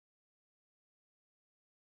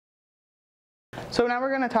So now we're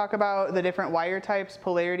going to talk about the different wire types,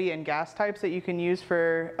 polarity, and gas types that you can use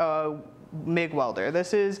for a MIG welder.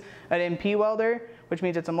 This is an MP welder, which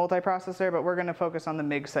means it's a multiprocessor, but we're going to focus on the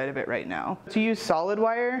MIG side of it right now. To use solid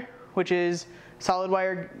wire, which is solid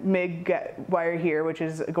wire MIG wire here, which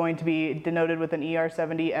is going to be denoted with an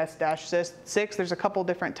ER70S-6. There's a couple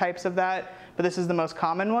different types of that, but this is the most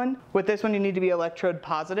common one. With this one, you need to be electrode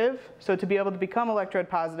positive. So to be able to become electrode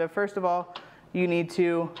positive, first of all, you need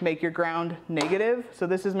to make your ground negative. So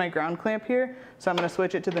this is my ground clamp here. So I'm going to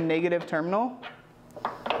switch it to the negative terminal.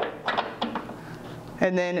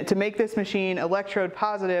 And then to make this machine electrode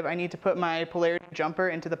positive, I need to put my polarity jumper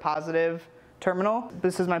into the positive terminal.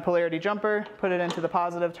 This is my polarity jumper, put it into the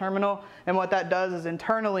positive terminal, and what that does is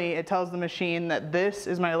internally it tells the machine that this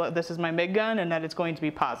is my MIG gun and that it's going to be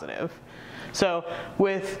positive. So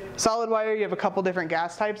with solid wire, you have a couple different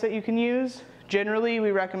gas types that you can use. Generally,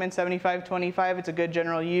 we recommend 75-25. It's a good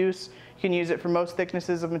general use. You can use it for most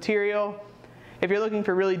thicknesses of material. If you're looking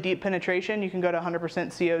for really deep penetration, you can go to 100%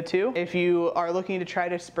 CO2. If you are looking to try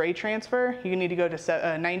to spray transfer, you need to go to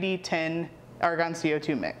 90-10 argon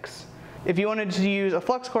CO2 mix. If you wanted to use a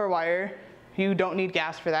flux core wire, you don't need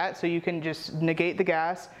gas for that, so you can just negate the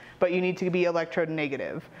gas, but you need to be electrode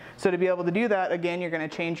negative. So to be able to do that, again, you're going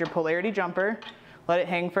to change your polarity jumper, let it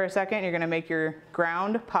hang for a second, you're going to make your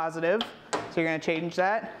ground positive. So you're going to change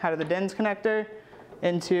that out of the DINS connector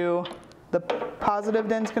into the positive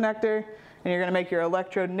DINS connector, and you're going to make your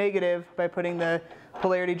electrode negative by putting the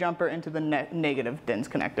polarity jumper into the negative DINS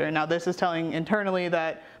connector. And now this is telling internally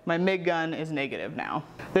that my MIG gun is negative now.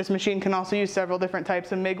 This machine can also use several different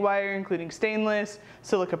types of MIG wire, including stainless,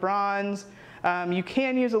 silica bronze. You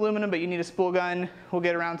can use aluminum, but you need a spool gun. We'll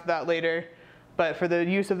get around to that later. But for the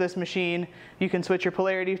use of this machine, you can switch your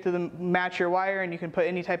polarity to match your wire, and you can put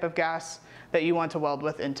any type of gas that you want to weld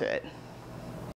with into it.